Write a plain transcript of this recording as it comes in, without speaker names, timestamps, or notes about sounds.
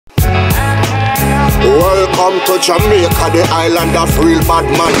come to Jamaica, the island of real bad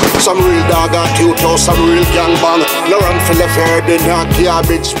man. Some real dog at you, some real gang bang. No run for the fair, the not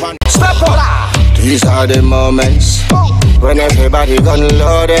garbage pan. Step up! These are the moments when everybody gun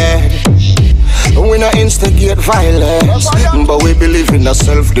loaded. We not instigate violence, but we believe in the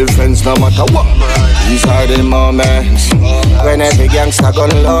self-defense no matter what. These are the moments when every gangster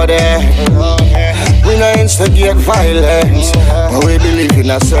gun loaded. We not instigate violence, but we believe in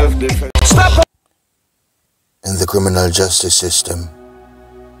the self-defense. In the criminal justice system,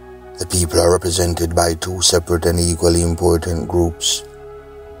 the people are represented by two separate and equally important groups: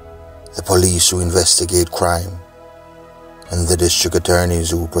 the police, who investigate crime, and the district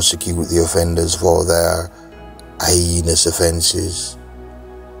attorneys, who prosecute the offenders for their heinous offenses.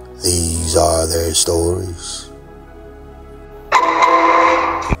 These are their stories.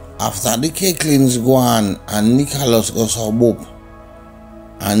 After the Kirklins go on and Nicholas goes up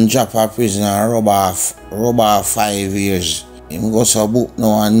and drop a prison and rob 5 years, him go up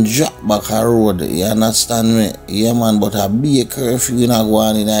now and drop back a road. You understand me? Yeah man, but a be a curfew not go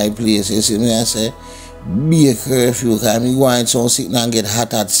on in that place. You see me, I say be a curfew, because me go on so sick and get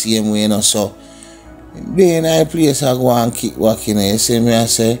hot at the same way, you know. So be in that place I go and keep walking. You see me, I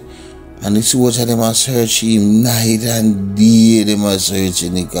say. And the soldiers them a search him night and day. Them a search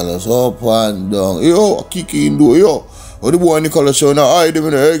Nicholas up and down. Yo, kick in door, yo. Oh, the boy Nicholas so now hide him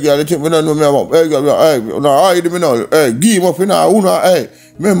in there. Hey, girl, you think me don't know me about? Hey, girl, hey, now hide him in there. Hey, give him up in there. Hey,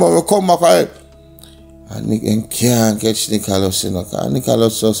 remember we come back. Hey. And Nick can't catch Nicholas, you know. Because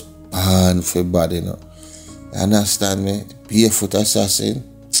Nicholas just banned for bad, you know. You understand me? Barefoot assassin.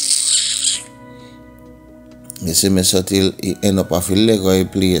 You see me so till he end up off a Lego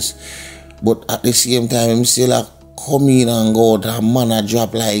place. But at the same time, I'm still like come in and go out, and man a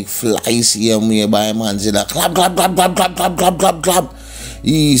drop like flies here by man say like clap, clap, clap, clap, clap, clap, clap, clap, clap.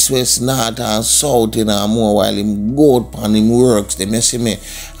 East, west, north and south in a more while him go out and him works. They may see me.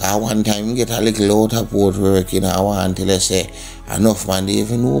 One time him get a little out of port work in a one until I say enough man they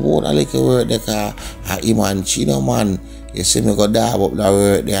even know about a little work there because him and Chino man, you see me go dab up the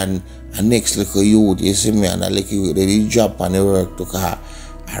work there and next little youth, you see me, and a little youth they drop on the work to car.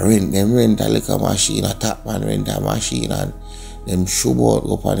 I rent a little machine, a tap man rent a machine and them show out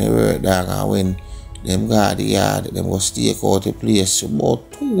up on the work there and when them guard the yard, them go stake out the place about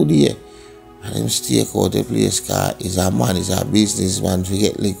 2 days. And them stake out the place because he's a man, he's a businessman,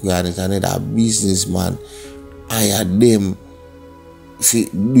 forget liquid and it's another businessman. I had them do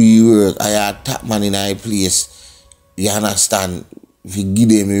the work, I had tap man in a place. You understand? If you give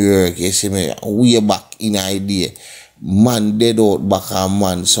them work, you see me, way back in idea. Man dead out back a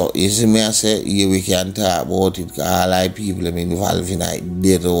man. So you see me, I say, yeah, we can talk about it because all our people are involved in it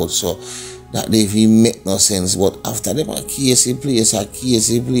dead out. So that they even make no sense. But after them a casey place like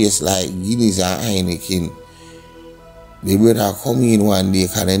Guinness and Heineken, the brother come in one day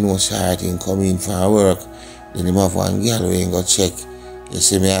because they know certain come in for work. Then they have one girl who ain't go check. You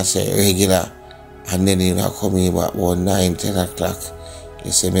see me, I say regular. And then he come in about 9, 10 o'clock.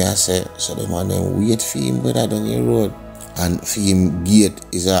 You see me, I say, so the man then wait for him brother down the road. And for him gate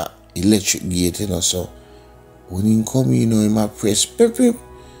is a electric gate, you know. So when he come in, you know, he might press pip pip.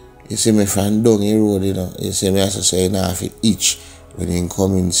 You see me from down the road, you know. You see me, I say, you have to itch when he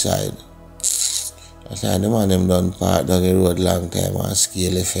come inside. That's why the man them done park down the road long time and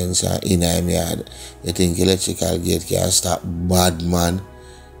scale the fence and in him yard. You think electrical gate can stop bad man.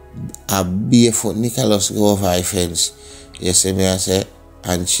 A Barefoot Nicholas go over a fence. You see me, I say,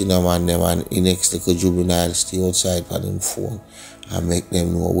 and Chino man them and in next to juvenile stay outside on him phone and make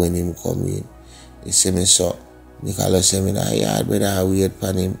them know when him come in. You see me, so Nicholas say me in a yard, brother, I wait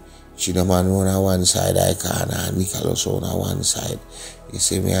for him. Chino man run on one side, I can, and Nicholas on one side. You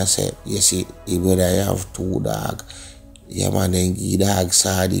see me, I say, you see, brother, I have 2 dogs. Yeah, man, then give dog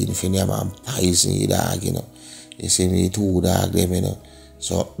sardine for them and poison the dog, you know. You see me, 2 dogs, them, you know.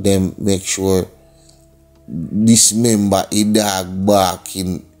 So them make sure dismember a dog back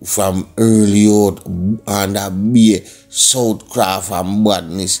in from early out and a be Southcraft and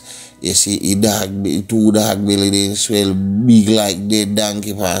badness. You see a dog, 2 dog belly they swell big like dead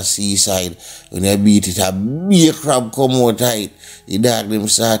donkey from seaside. When you beat it, a big crab come out tight. The dog them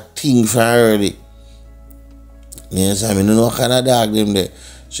start think from early. You understand me? No know what kind of dog them there.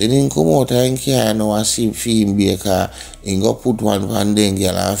 So he didn't come out and can't know a see him because he go put one pan then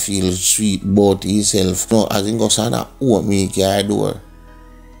girl and feel sweet about himself. No, as he goes on a open me car door.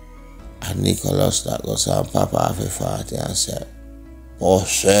 And Nicholas that goes on pop off a 40 and say,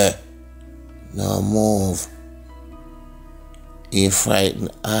 "Boss, no move." He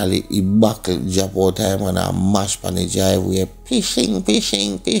frightened Ali, he buckled jump out time and a mash on the driveway, pishing.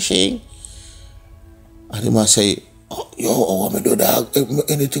 And the man say, oh, yo, I want me do dog.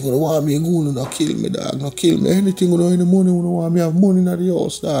 Anything you want me, go no kill me, dog. No kill me. Anything you know, any money you want me, have money in the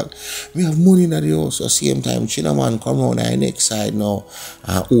house, dog. Me have money in the house. At the same time, China man come round the next side now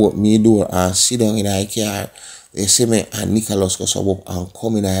and open me door and sit down in the car. They say me and Nicholas go sub up and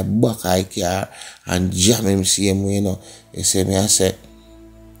come in the back of the car and jam him same way, you know. They say me, I say,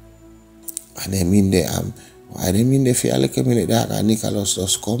 and they mean they why they mean they feel like a minute that and Nicholas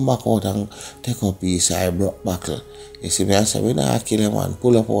just come back out and take up his eye broke buckle. You see me, I say, we not kill him and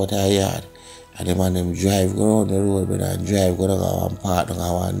pull up out of the yard. And the man them drive go around the road, but and drive go down one part down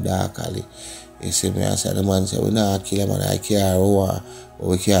one dark alley. You see me, I say, the man say, we not kill him and I care over, but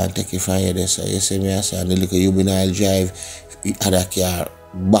we can't take it from you there. So you see me, I say, and the little juvenile drive other car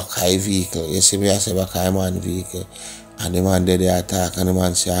back high vehicle. You see me, I say, back high man vehicle. And the man did the attack, and the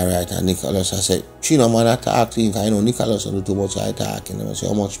man say, alright, and Nicholas, I said, Chino man attack, I know Nicholas do too much attack, and I say,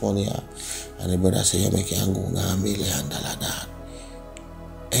 how much money you have? And the brother say, you make can go $1 million, dog.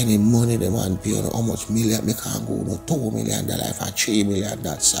 Any money the man pay on how much million me can go no $2 million if I $3 million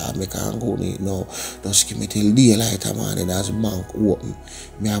that's me can go no just give me till daylight man and as bank open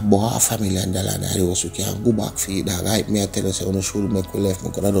me have bought $500,000 and I also can go back for it dog right me I tell you say on the should make we left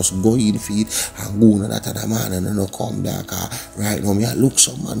me gonna just go in for it and go on that other man and no come back right now me I look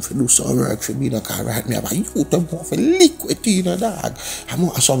some man for do some work for me no car right me have a youth for liquid in a dog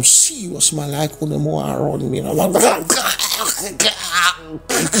I'm some serious man like when them more around me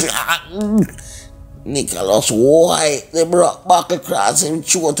Nicholas white, they brought back across him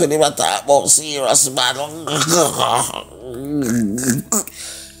throat when they were talking about serious man.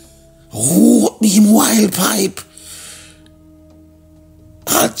 Oh, him wild pipe.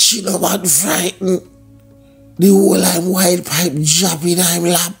 And Chino man frightened. The whole time wild pipe drop in him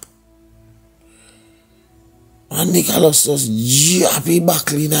lap. And Nicholas just drop him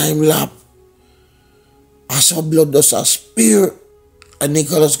back in him lap. And some blood just a spear. And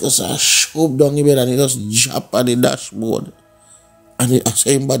Nicholas goes a shove down the bed and he just jump on the dashboard. And the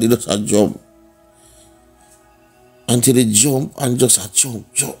same body just a jump. Until he jump and just a jump.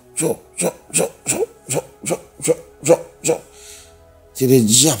 Till he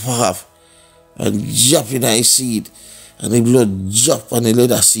jump off. And jump in his seat. And the blood jump on the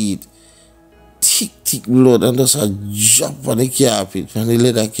leather seat. Thick blood and just a jump on the carpet. On the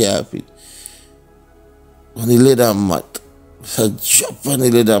leather carpet. On the leather mat. So drop on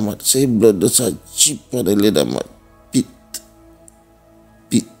the leather mat. Say blood does a chip on the leather mat. Pit.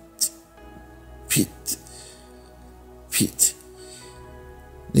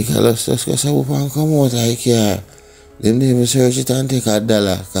 Nicholas just goes up and come out like here. Them name search it and take $1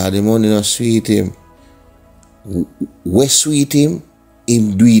 because the money not sweet him. We sweet him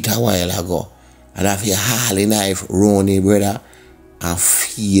do it a while ago. And after a hard knife round the brother and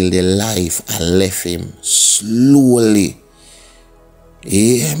feel the life and left him slowly.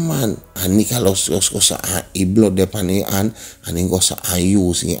 Yeah man, and Nicholas just goes and he blood up on his hand and he goes and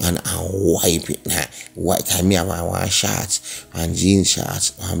use it and wipe it now. White time me have one shorts and jean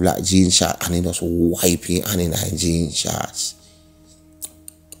shorts and black jean shorts and he just wipe it and in jean shorts.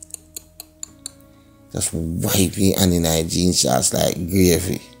 Just wipe it and in jean shorts like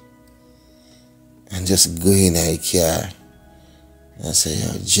gravy. And just go in the car and say,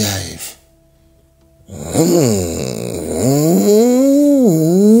 yo, jive.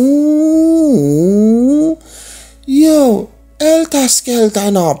 Yo, Helter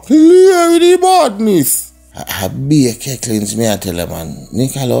Skelter now, play with the badness. I be a Kecklins, me I tell you man,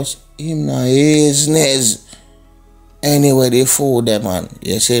 Nicholas, him na business. Anyway, they fool them man.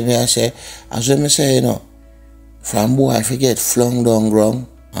 You see me, I say, as when me say, you know, from boy I forget flung down ground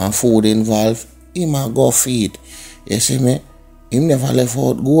and food involved, him a go feed. You see me? Him never left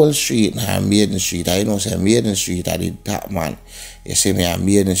out Gold Street and Maiden Street. I know say Maiden Street are the top man. You see me and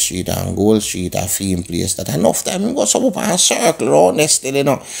Maiden Street and Gold Street are film place that enough time him go some up and circle around there still, you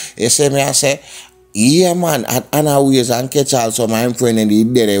know. You see me I say, yeah man, at Anna Ways and catch also my friend in the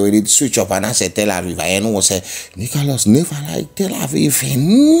day where it switch up and I say Tel Aviv. I know say Nicholas never like Tel Aviv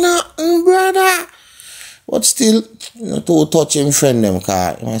nothing brother. But still, you know, to touch him friend them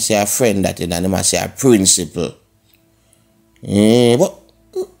car. You must say a friend that and they must say a principal. But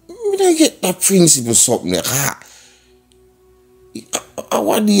me don't get that principle something like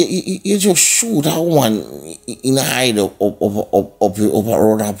what you just shoot that one in a hide up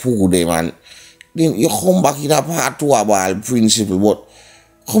around a pool there man. Then you come back in a part 2 about principle, but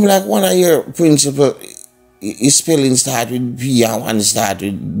come like one of your principle is spelling start with P and one start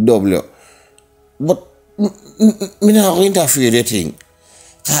with W. But me not interfere the thing.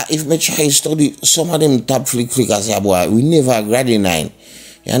 If me try to study some of them top flick flickers, boy, we never grade 9.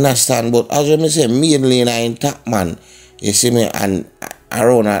 You understand? But as I say, main lane are intact, man. You see me, and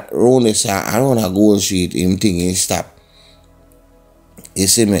around a Gold Street, him thing he stop. You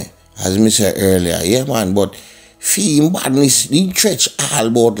see me, as me said earlier, yeah man, but feel badness, he stretch all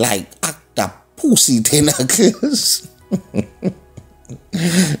about like actor pussy tentacles.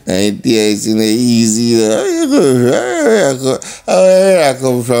 I tell you, it's easy. Where I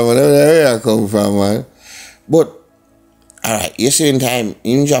come from, man. But alright, you see in time,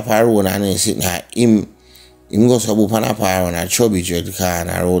 him drop a road and he sit there, him go to Bupan a par on a chubby jet car and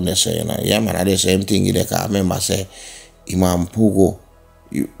a road there, so you know, yeah man, I the same thing in the car. I remember say, him and Pugo,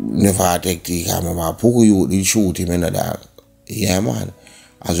 you never take the car, remember Pugo you shoot him in the dark. Yeah man.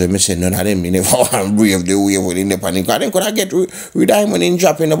 As we say, none of them, they never want brave the wave within the panic. Because they could have get with diamond in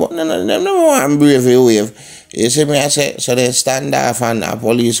dropping the button. None of them never want brave the wave. You see me, I say, so they stand off and the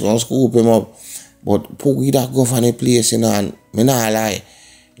police gonna scoop him up. But Pugu that go for the place, you know, and me not lie.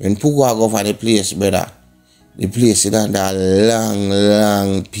 When Pugu go for the place, brother, the place is on that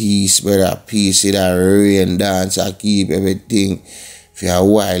long piece, brother. Piece in that rain dance, I keep everything for a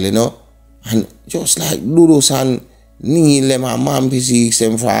while, you know. And just like Doodles and Neil them and Mampisiks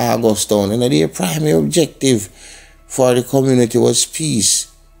them for Augustown, and their primary objective for the community was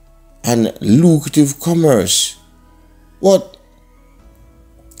peace and lucrative commerce. But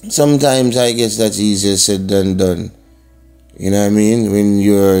sometimes I guess that's easier said than done. You know what I mean? When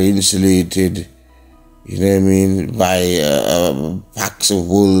you're insulated, you know what I mean, by packs of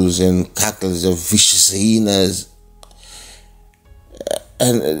wolves and cackles of vicious hyenas.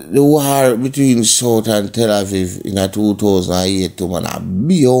 And the war between South and Tel Aviv in 2008, man, a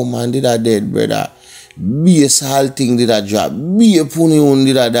beer man did a dead, brother. Beer salting did a drop. Beer punion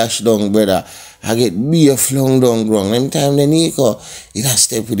did a dash down, brother. I get beer flung down ground. Them time the Nico, it has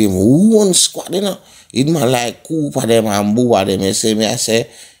step with him one squad, you know. It man like Cooper them and Booba them. You see me, I say,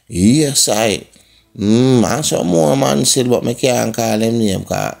 yes, I. And some more man said, but me can't call them name,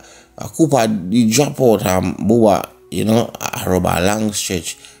 because Cooper did drop out and Booba, you know, I rub a long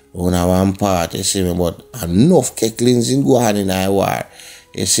stretch on one part, you see me, but enough kecklings in go on in the war.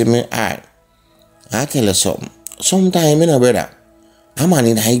 You see me, I tell you something. Sometimes, you know, brother, I'm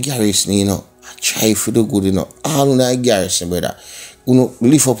in high garrison, you know, I try for the good, you know, all in high garrison, brother. You know,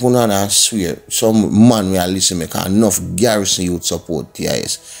 lift up on and swear, some man will listen me, because enough garrison youth support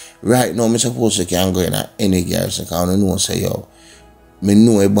TIS. Right now, I'm supposed to can go in any garrison, because I know, say, yo, me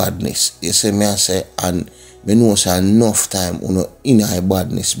know a badness. You see me, I say, and me know say enough time in a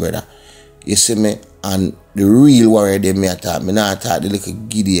badness, brother. You see me, and the real warrior they me attack. Me not attack the little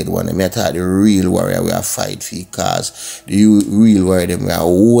Gideon one. Me attack the real warrior we are fight for cause. The real warrior them we are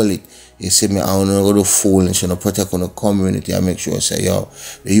hold it. You see me, I don't go to fool and so protect on the community and make sure say yo,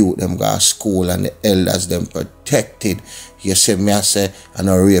 the youth them go to school and the elders them protected. You see me, I say, and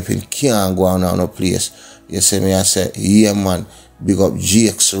no raping can't go on no place. You see me, I say, yeah man, big up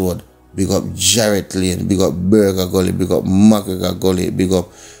Jake's Road. Big up Jarrett Lane, big up Burger Gully, big up McGregor Gully, big up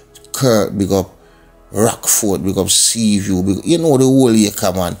Kirk, big up Rockford, big up Seaview, big up, you know the whole year,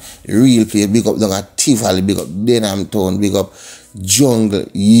 come on. The real place, big up down at Tivoli, big up Denham Town, big up Jungle,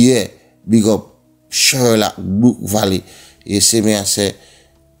 yeah, big up Sherlock, Brook Valley. You see me, I say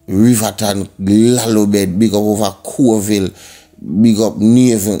Riverton, Lalobed, big up over Corville, big up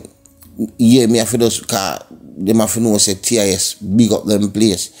Naven. Yeah, me have to just, cause them have to know say TIS, big up them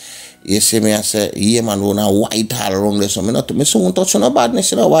place. You see me, I say, yeah man, run a Whitehall around there, so me soon touch on a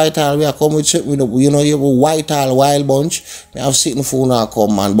badness in a Whitehall, we are coming with you know, you have a Whitehall wild bunch, me have sitting for now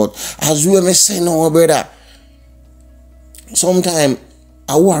come man, but as we me say no, brother, sometimes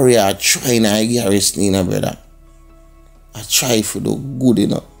a warrior trying to garrison, you know, brother, I try for the good, you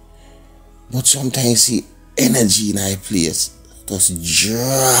know, but sometimes see energy in a place, just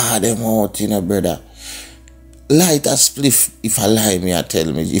draw them out, you know, brother. Light a spliff if I lie me, I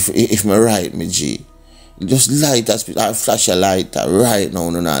tell me, if me right me G. Just light a spliff, I flash a lighter right now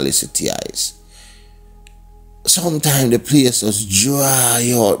on all these TIs. Sometimes the place just dry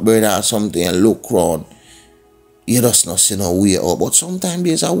out, brother, or something and look round. You just not see no way out. But sometimes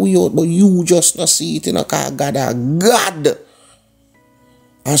there's a way out, but you just not see it in a car. God.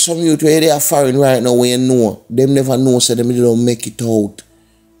 And some youth where they are foreign right now, when you know, them never know, so them don't make it out.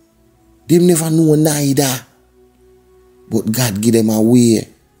 Them never know neither. But God give them a way,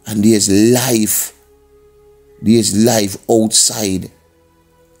 and there's life. There's life outside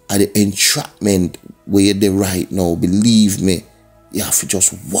of the entrapment where you're there right now. Believe me, you have to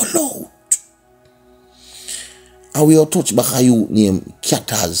just wallow out. And we all touch back a youth named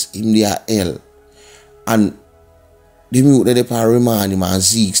Catters in their hell. And the youth that they can remind him and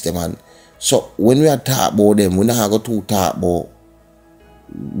Zeeks them. And so when we are talk about them, we not go to talk about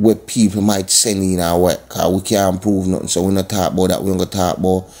what people might send in our work, because we can't prove nothing, so we're not talk about that. We're going to talk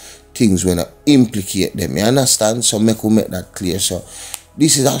about things when implicate them. You understand? So we make that clear. So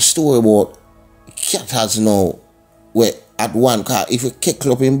this is a story about Catters now, where at one, cause if you kick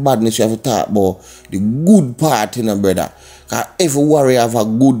up in badness, you have to talk about the good part, you know, brother. Cause every warrior have a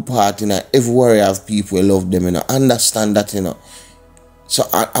good part, you know, every warrior have people who love them, you know. Understand that, you know. So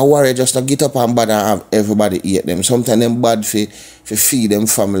a warrior just not get up and bad and have everybody eat them. Sometimes them bad for feed them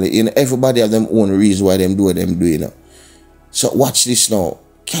family. You know, everybody have them own reason why them do what them do, you know. So watch this now.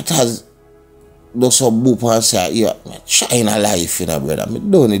 Catters do some boop and say, yeah, I'm trying a life, you know, brother. I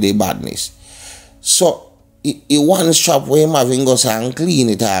don't need the badness. So he one strap where him having go and clean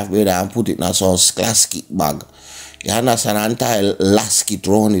it off, brother, and put it in a some glass bag. You understand? And tie lasket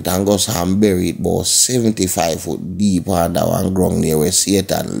round it and go and bury it about 75 foot deep under one ground near where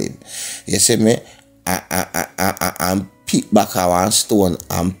Satan live. You see me? And pick back our stone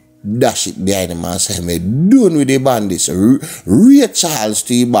and dash it behind him and say, me done with the bandits. Real Charles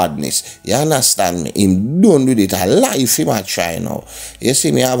to the badness. You understand me? Him done with it. A life him a try now. You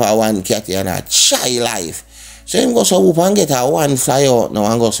see me have a one cat and a try life. So him go so up and get a one fly out now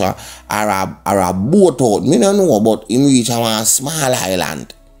and go so a boat out. Me don't know, but him reach a one small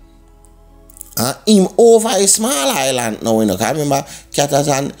island. Him over a small island now, you know. Cause remember Catters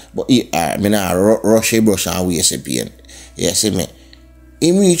and but he me nah rush a brush and waste a pain. You see me?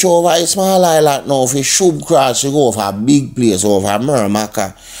 Him reach over a small island now if he should cross to go for a big place over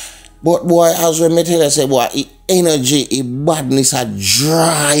Mermaka. But boy, as we me tell you, say boy, he energy, he badness a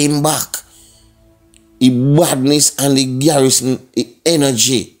dry him back. The badness and the garrison, the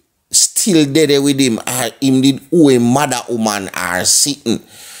energy still there with him, or him did who a mother woman are sitting.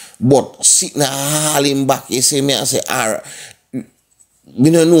 But sitting all him back, you see me, I say, me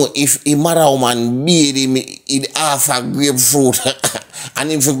don't know if a mother woman beat him in half a grapefruit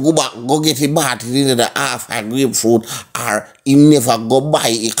and if you go back, go get a bath in the half a grapefruit, or he never go buy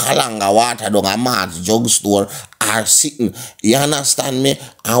a kalanga water down a mart jug store, or sitting, you understand me,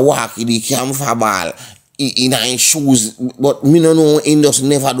 and walk in the camphor ball in his shoes, but me don't know, he just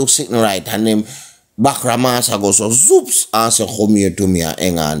never do sitting right, and them backramasa go so zoops, and say, come here to me and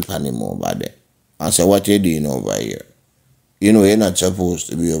hang on pan him over there. And say, what you doing over here? You know, you're not supposed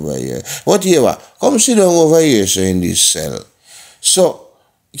to be over here. Whatever, come sit down over here, so in this cell. So,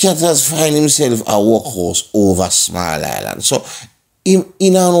 Catters find himself a workhouse over Small Island. So, him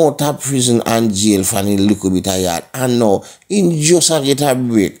in and out of prison and jail for a little bit of yard. And now, him just a get a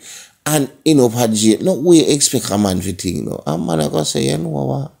break. And in up at jail. No, we expect a man to think, no. A man gonna say, you know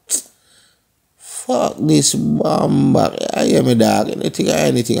what? Fuck this bomb back. I hear me dog.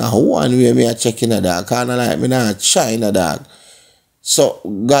 Anything. I want way me a check in a dog. Kinda like me not try in a dog. So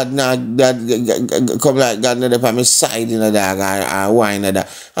God come like God not on my side in a dog or wine a dog.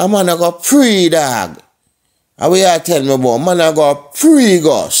 A man a go pre dog. And we are tell me about man a go pre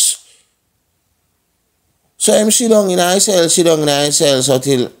Gus. So him sit down in a cell, so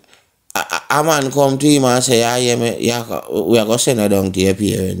till a man come to him and say, I hear me, we are gonna send her down to your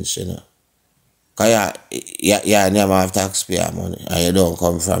parents, you know. Cause you never have taxpayer money and you don't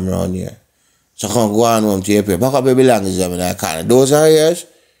come from around here. So come go on home to your parents. Pack up your belongings in the car. Those are yours.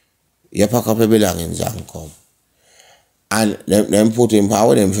 You pack up your belongings and come. And them put him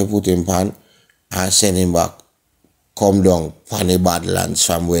pan, them put him pan and send him back. Come down from the Badlands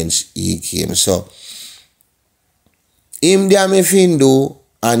from whence he came. So him there me fin do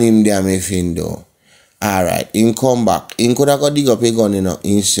and him there me fin do. Alright, him come back. Him could have got dig up a gun, you know.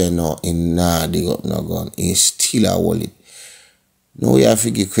 He said no, he nah dig up no gun. He still a wallet. No, you have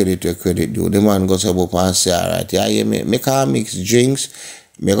to give credit to credit due. The man goes up and say, alright, yeah, me can mix drinks.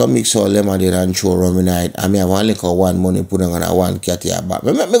 Me go mix all lemonade and throw rum in night. And me have one liquor, one money, put on a one cat here bar.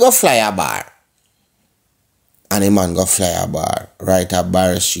 Me go fly a bar. And the man go fly a bar. Right at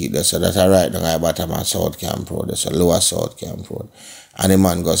Bar Street. So that's a right down at bottom of South Camp Road. That's a lower South Camp Road. And the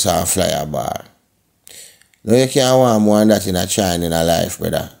man goes and fly a bar. No, you can't want more than that in a China in a life,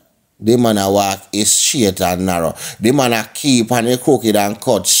 brother. The man a walk is straight and narrow. The man a keep and a crooked and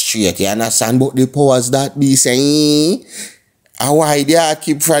cut straight. You understand? But the powers that be saying, and why they a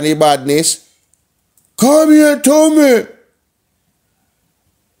keep from the badness? Come here, Tommy.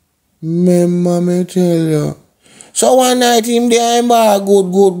 Remember me tell you. So one night him there in bar,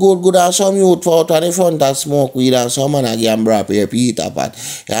 good, and some youth out on the front and smoke weed and some man a give brap here Peter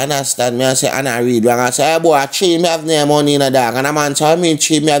Pat. You understand me? I say, and I read and I say, hey boy, tree me have no money in a dog. And a man say, I mean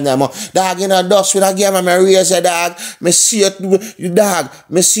tree me have no money. Dog in a dust with a game and me raise a dog. Me see it, dog.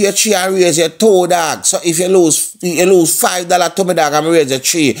 Me see a tree and raise a toe, dog. So if you lose $5 to me, dog, and me raise a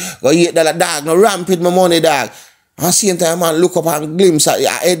tree. Go $8 dog, no ramp with my money, dog. And same time, man, look up and glimpse at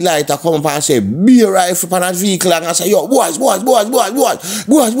your headlight and come up and say, be a rifle on that vehicle and I say, yo, boys.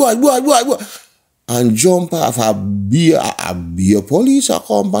 And jump off a beer police a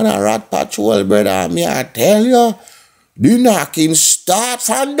come on a rat patrol, brother. Me I tell you, the knocking start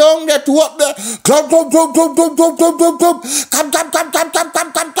from down there to up there. Come.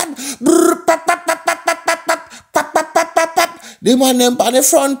 The man them on the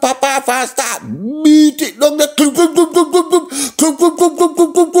front, papa, fast start beat it down the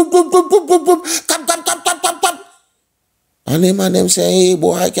come. And the man them say, hey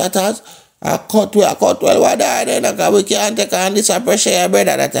boy, Catters, I cut well, what then? We can't take on this pressure,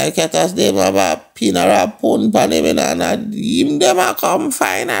 brother. That I Catters, they have a pin or a pound pan him and him them a come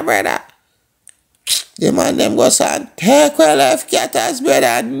find brother. The man them go and take well left Catters,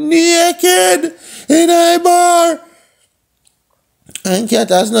 brother, naked in a bar. And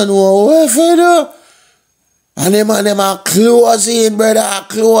Catters no know what to do. And the man them a close in, brother,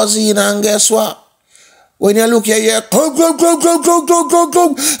 close in, and guess what? When you look here, come.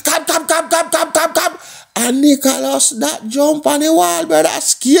 And Nicholas that jump on the wall, brother,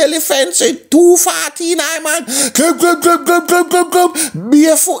 scale the fence, 249, man. Come.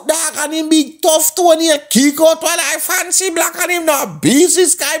 Barefoot dog and him big tough Tony, kick out while I fancy black and him no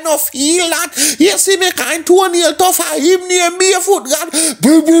business kind of feel that. You see me kind Tony tough and him near Barefoot gun.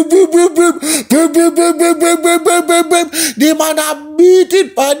 The man a beat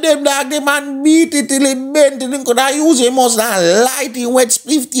it for them dog, the man beat it till he bent and could I use him most light in wet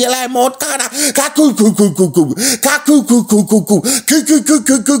spliff till I mouth corner.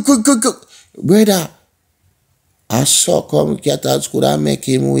 Brother, I saw come Catters could have make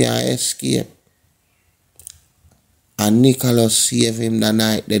him we escape. And Nicholas save him the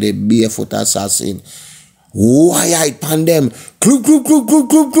night that the Barefoot assassin. Why I pan them? Club.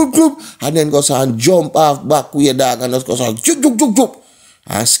 And then goes and jump off back with dog and just goes and jump.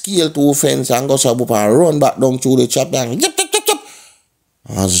 And scale to fence and goes up and run back down through the chop and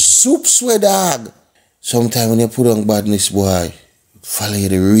and zoop sweat dog. Sometimes when you put on badness, boy, follow you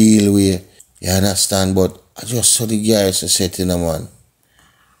the real way. You understand? But I just saw the guys setting them man.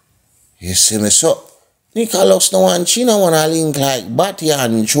 You see me? So, Nicholas no one Chino want to link like Batty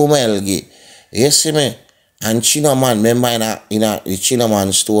and Chumelgi. You see me? And Chino man, remember in the Chino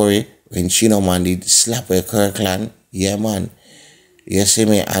man story, when Chino man did slap a Kirkland? Yeah, man. You see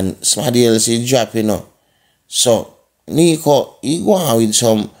me? And somebody else is dropping up. So, Nico, he go on with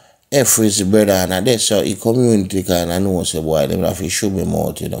some Efforts brother and that's so he community kind of know say boy them have to show me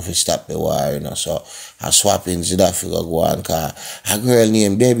out, you know, if stop the war, you know. So I swap in that figure go on car. A girl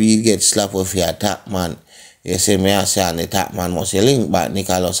named Debbie you get slapped with your attack man. You say me I say and the attack man must link back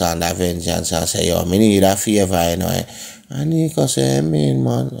Nicholas and the vengeance and say yo me need a favor, you know. And Nico say mean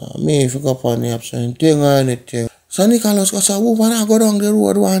man, me if you go upon the absent thing or anything. So Nicholas go say woman I go down the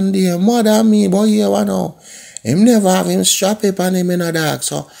road one day, mother me boy here one now. Him never have him strap up on him in a dog.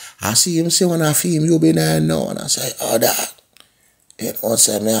 So I see him say when I feel him, you be there now. And I say, oh dog. You know,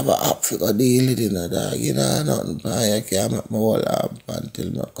 say me have a up figure deal it in a dog. You know, nothing. I can't make my whole up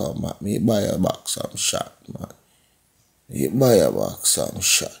until me come back. Me buy a back some shot, man. You buy a back some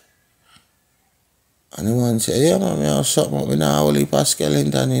shot. And the man say, yeah man, me have something. Me not only a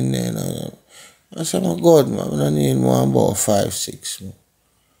skeleton in there. No. I say, my God, man, I don't need more about 5, 6, man.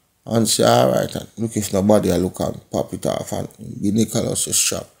 And say, alright, and look if nobody I look and pop it off and give Nicholas a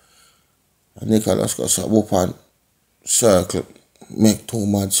shot. And Nicholas goes up and circle, make 2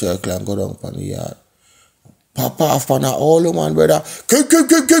 mad circle and go down on the yard. Pop off on all the man, brother. Keep.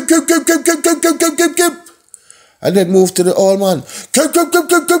 And then move to the old man. Keep.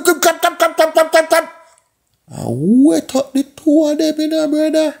 And wet up the 2 of them in there,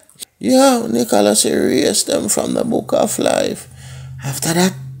 brother. Yeah, Nicholas erased them from the book of life. After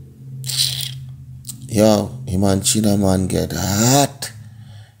that, yo, him and China man get hot.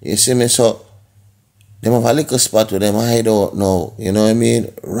 You see me? So, them have a little spot where them hide out now. You know what I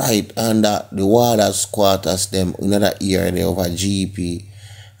mean? Right under the water's quarters, them another area they over GP.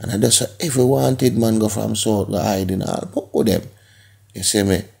 And I just say, every wanted man go from South to hide in all book with them. You see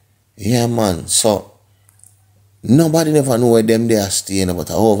me? Yeah, man. So, nobody never know where them they are staying, but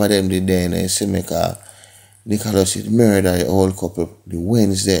over them they there. You see me? Nicholas is murdered a whole couple the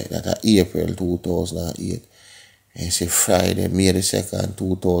Wednesday, that April 2008. And say Friday, May the 2nd,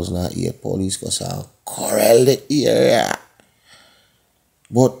 2008, police go say corral the area.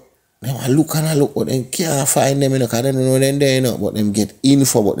 But them look and look, but them can't find them, because they don't know them there, you know, but them get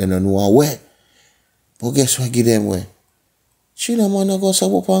info, but they don't know where. But guess what give them where? Chino man go say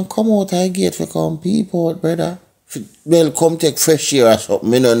up and come out I gate for come people out, brother. Well, come take fresh air or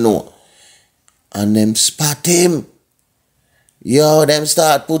something, I don't know. And them spot him. Yo, them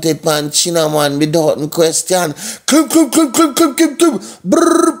start put it pan China man without question. Clip, clip, clip, clip, clip, clip, clip.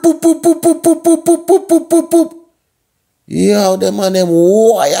 Brrr, poop, poop, poop, poop, poop, poop, poop, poop, poop, poop, poop. Yo, them and them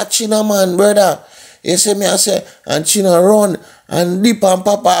wire China man, brother. You see me, I say, and China run and dip and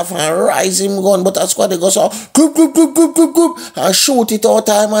pop off and rise him gun, but that's what they go so clip, clip, clip, clip, clip, clip, and shoot it all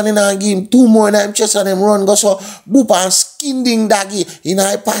time and then give him 2 more in him chest and them run go so boop and skinning daggy in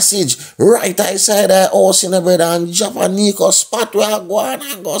a passage right outside the house in the brother and drop a Nico spot where I go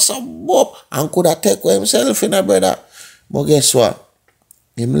and go so boop and could have take himself in the brother. But guess what?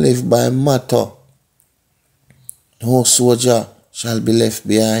 Him live by motto. No soldier shall be left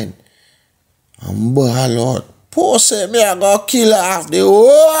behind. And boy, Lord, poor say me I go kill off the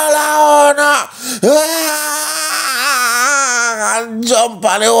whole honor. And jump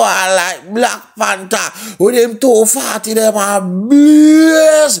on the wall like Black Panther with them 240 them and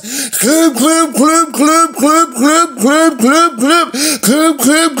blaze. Clip, clip, clip, clip, clip, clip, clip, clip, clip, clip,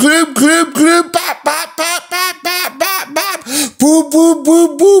 clip, clip, clip, clip, pap, pap, pap, pap, pap, pap, pap. Boop, boop,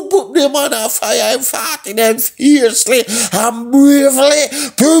 boop, boop, boop. Them on a fire and fighting them fiercely and bravely.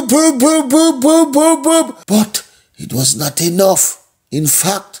 Boop, boop, boop, boop, boop, boop, boop. But it was not enough. In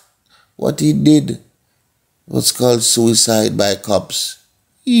fact, what he did was called suicide by cops.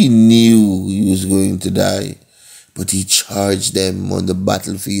 He knew he was going to die, but he charged them on the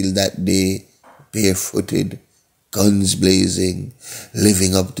battlefield that day, barefooted, guns blazing,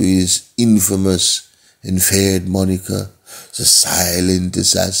 living up to his infamous and feared moniker, the silent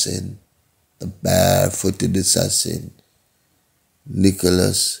assassin, the barefooted assassin.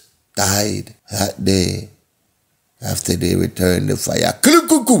 Nicholas died that day after they returned the fire.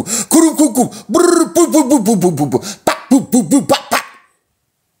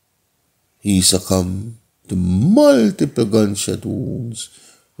 He succumbed to multiple gunshot wounds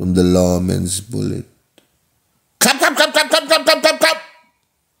from the lawman's bullet. Clap, clap, clap, clap, clap, clap, clap, clap, clap.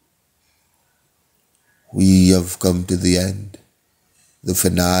 We have come to the end, the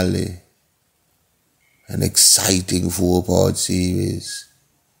finale, an exciting 4-part series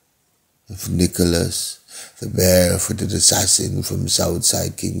of Nicholas, the barefooted assassin from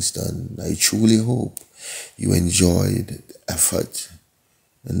Southside, Kingston. I truly hope you enjoyed the effort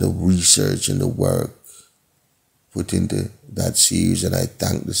and the research and the work put into that series, and I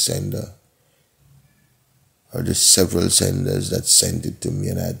thank the sender, or the several senders that sent it to me,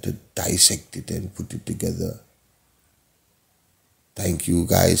 and I had to dissect it and put it together. Thank you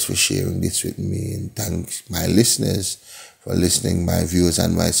guys for sharing this with me, and thanks my listeners for listening, my viewers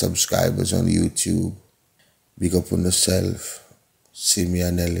and my subscribers on YouTube. Big up on yourself,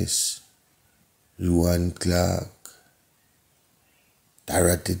 Simeon Ellis, Ruan Clark,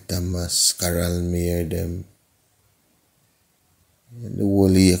 Dorothy Thomas, Carol Mayer, them, and the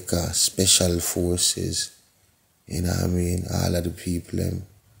whole acre, Special Forces, you know what I mean, all of the people, them,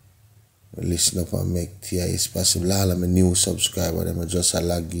 listen up and make TIS possible. All of my new subscribers, them are just a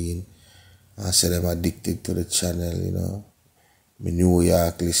log in, and say them addicted to the channel, you know. My New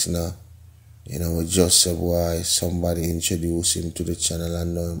York listener, you know, just said why somebody introduced him to the channel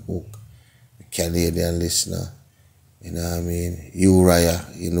and know him hook. A Canadian listener, you know what I mean? You, Raya,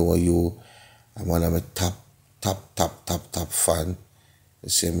 you know you, I'm one of my top fan. You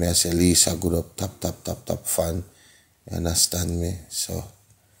see me, I say Lisa, good up, top fan. You understand me? So,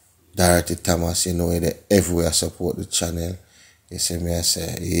 Dorothy Thomas, you know, they everywhere support the channel. You see me, I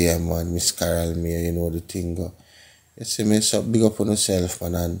say, yeah man, Miss Carol Mayer, you know the thing go. You see me, so big up on yourself,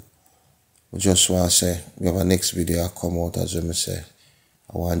 man, and I just want to say, we have a next video come out, as I say.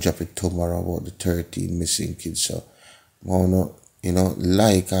 I want to drop it tomorrow about the 13 missing kids, so I want to, you know,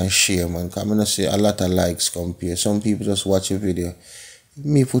 like and share, man, because I'm going to see a lot of likes compare. Some people just watch a video.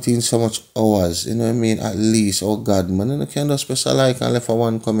 Me put in so much hours, you know what I mean, at least, oh God, man, and I can just press a like and left for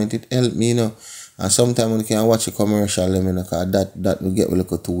one comment, it help me, you know. And sometimes when you can watch a commercial, you know, because that will get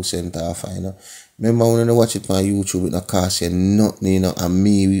like a 2 cents off, you know. Remember when I watch it on YouTube, it no cost you nothing, you know, and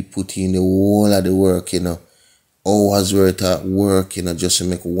me, we put in the whole of the work, you know. Hours worth of work, you know, just to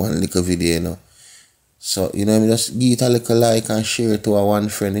make one little video, you know. So, you know, just give it a little like and share it to a one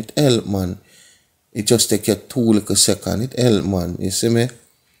friend, it help, man. It just take you 2 little seconds, it help, man, you see me?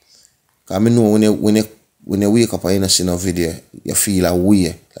 Because I know when you wake up and you see no video, you feel a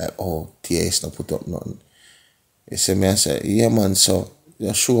way, like, oh, TS not put up nothing. You see me, I say, yeah, man, so,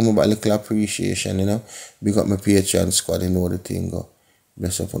 just show me about a little appreciation, you know. Big up my Patreon squad, you know the thing go.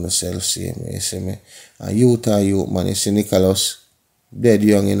 Bless up on yourself, see me, you see me. And youth, man, you see Nicholas, dead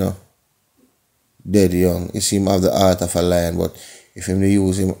young, you know. Dead young. You see him have the heart of a lion, but if him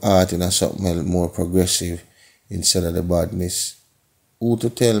use him heart in something more progressive instead of the badness, who to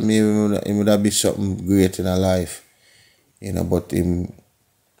tell me him would be something great in a life? you know, but him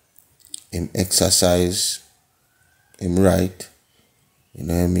exercise, him right, you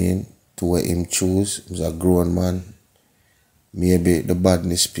know what I mean, to what him choose. He's a grown man. Maybe the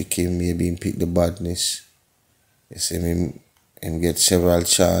badness pick him, maybe him pick the badness. You see him get several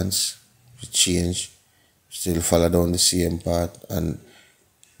chances to change, still follow down the same path, and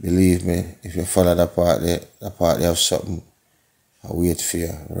believe me, if you follow that part there have something I wait for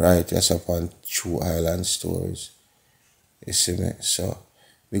you. Right, that's upon True Island Stories. You see me? So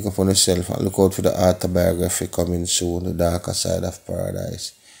big up on yourself and look out for the autobiography coming soon, The Darker Side of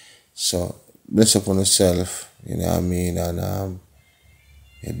Paradise. So bless up on yourself, you know what I mean, and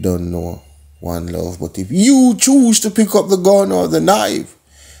you don't know one love, but if you choose to pick up the gun or the knife,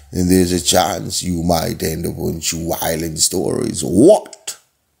 then there's a chance you might end up on True Island Stories. What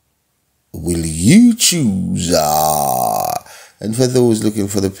will you choose? And for those looking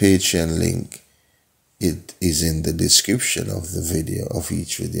for the Patreon link, it is in the description of the video, of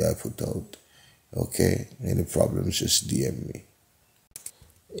each video I put out. Okay? Any problems, just DM me.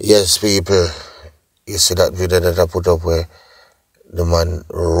 Yes, people. You see that video that I put up where the man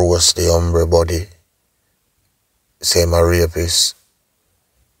roast the hombre body? Say my rapist.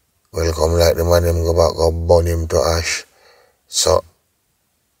 Welcome like the man him go back go burn him to ash. So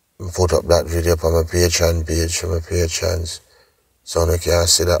I put up that video on my Patreon page for my patrons. So you can't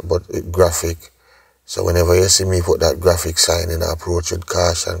see that, but it graphic. So whenever you see me put that graphic sign in, approach with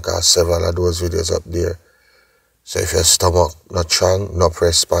caution, because several of those videos up there. So if your stomach not strong, no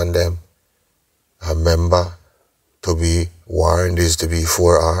press on them. Remember, to be warned is to be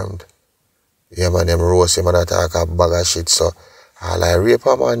forearmed. Yeah, man, them roast him and attack a bag of shit. So all I rape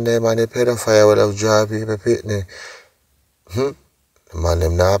a man them and the pedophile will have draw people pitney. The man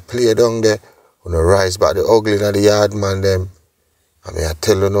them not play down there. When you rise back the ugly in the yard, man them. I mean, I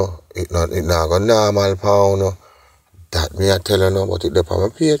tell you no, it not go normal pound no. That me I tell you no, but it depends on my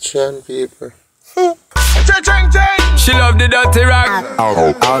Patreon, people. She love the dirty rag.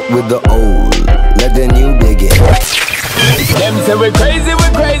 Out with the old, let the new begin. Them say we crazy, we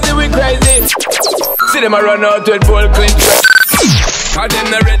crazy, we crazy. See them a run out with full clip. Are them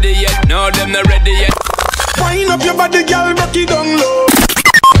not ready yet? No, them not ready yet. Wind up your body, girl, rock it down low.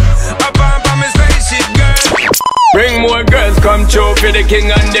 Up on my spaceship, girl. Bring more girls, come show for the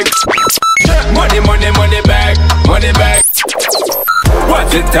king and the money, money, money back, money back.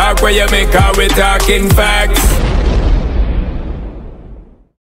 Watch it talk where you make her, we talking facts.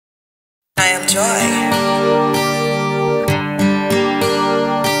 I am Joy.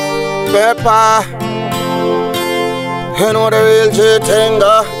 Pepper, you know the real G-thing,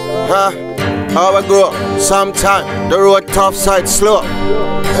 huh? How I grow up, sometime the road tough side slow.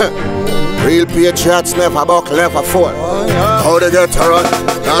 Real patriots never buckle, never fall. How they get to run,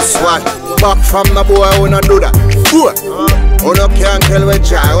 that's why. Back from the boy, who not do that. Good. Who no can't kill with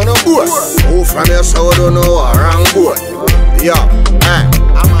joy, who no good. Who from your soul don't know wrong good. Yo,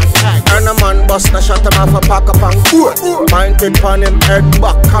 and a man bust a shot him off a pack up and good. Pointed on him head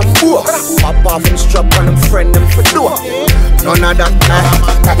back and both. Pop off him strap on him friend him for door. None of that,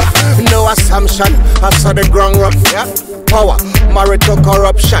 no assumption. I saw the ground rock, yeah. Power, married to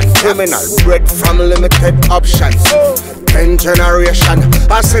corruption. Criminal, bred from limited options. 10 generation.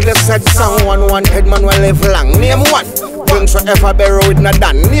 I see the said someone wanted man will live long. Name one. Things forever buried with no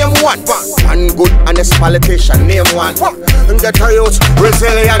done. Name one. One good honest politician. Name one. And get a youth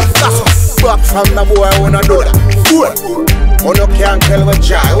resilient. Back from the boy who no do that. Good. Who no can't tell me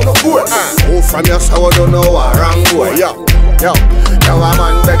joy. Who no good. Who from your soul don't know what wrong boy. Yo. Yo, now a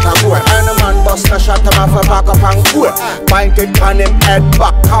man better go. And a man bust a shot him off a back up and go. Pointed on him head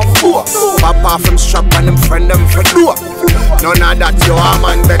back and forth. Pop off him strap on him friend them for door. None of that, yo, a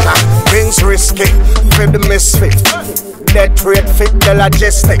man better. Things risky, for the misfit. Death rate fit the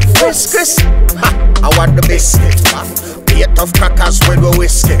logistic. Chris, I want the biscuit. Bait of crackers with the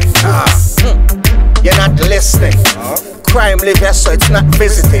whiskey. You're not listening. Crime live here, so it's not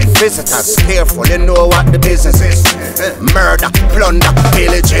visiting. Visitors, careful, you know what the business is. Murder, plunder,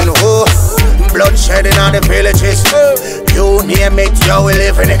 pillaging, oh, bloodshed in all the villages. You name it, yo, we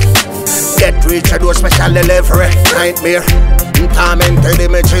live in it. Get rich, I do special delivery. Nightmare, tormented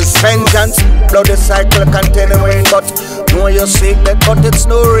images. Vengeance, bloody cycle continuing. But know you seek that, but it's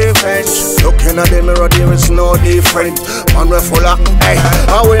no revenge. Looking at the mirror, there is no different. Man, we're full of, hey,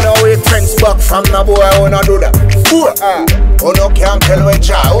 and we know we trends back from the boy, I wanna do that. Who no can't tell me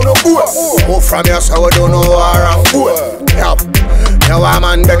joy, who no good. Who from your soul don't know what wrong good. Yup, now a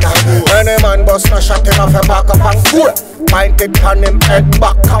man better. Any man bust no shot him off a back up and foot. Point it on him head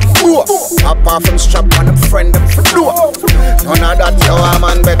back and forth. Pop off him strap on him friend him for door. None of that yo a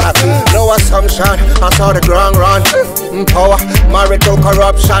man better. No assumption, I saw the ground run. Power, marital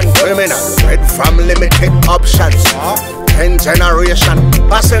corruption. Criminal, red from limited options. 10 generation,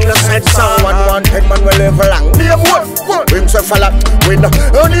 passing the set song. One wanted man will live long. Name what? Brings a fella with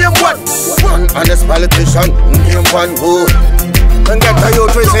no name what? One honest politician, name one who. And get a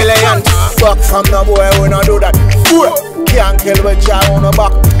youth resilient. Back from the boy, we not do that. Can't kill with your on the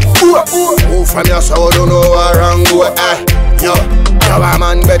back. Move from your soul, don't know what wrong go. Yo, a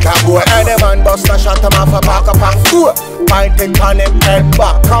man better go. Any man bust a shot him off a back up and go. Point it on him head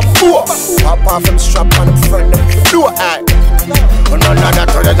back and go. Pop off him strap on him friend him do. None of that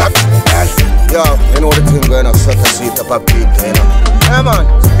to the top. Yo, you know the thing going on Sotto seat up a beat, you know. Hey man,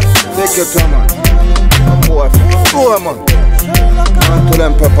 take your time man. Boy, man. To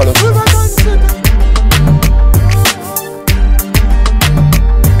them pepper.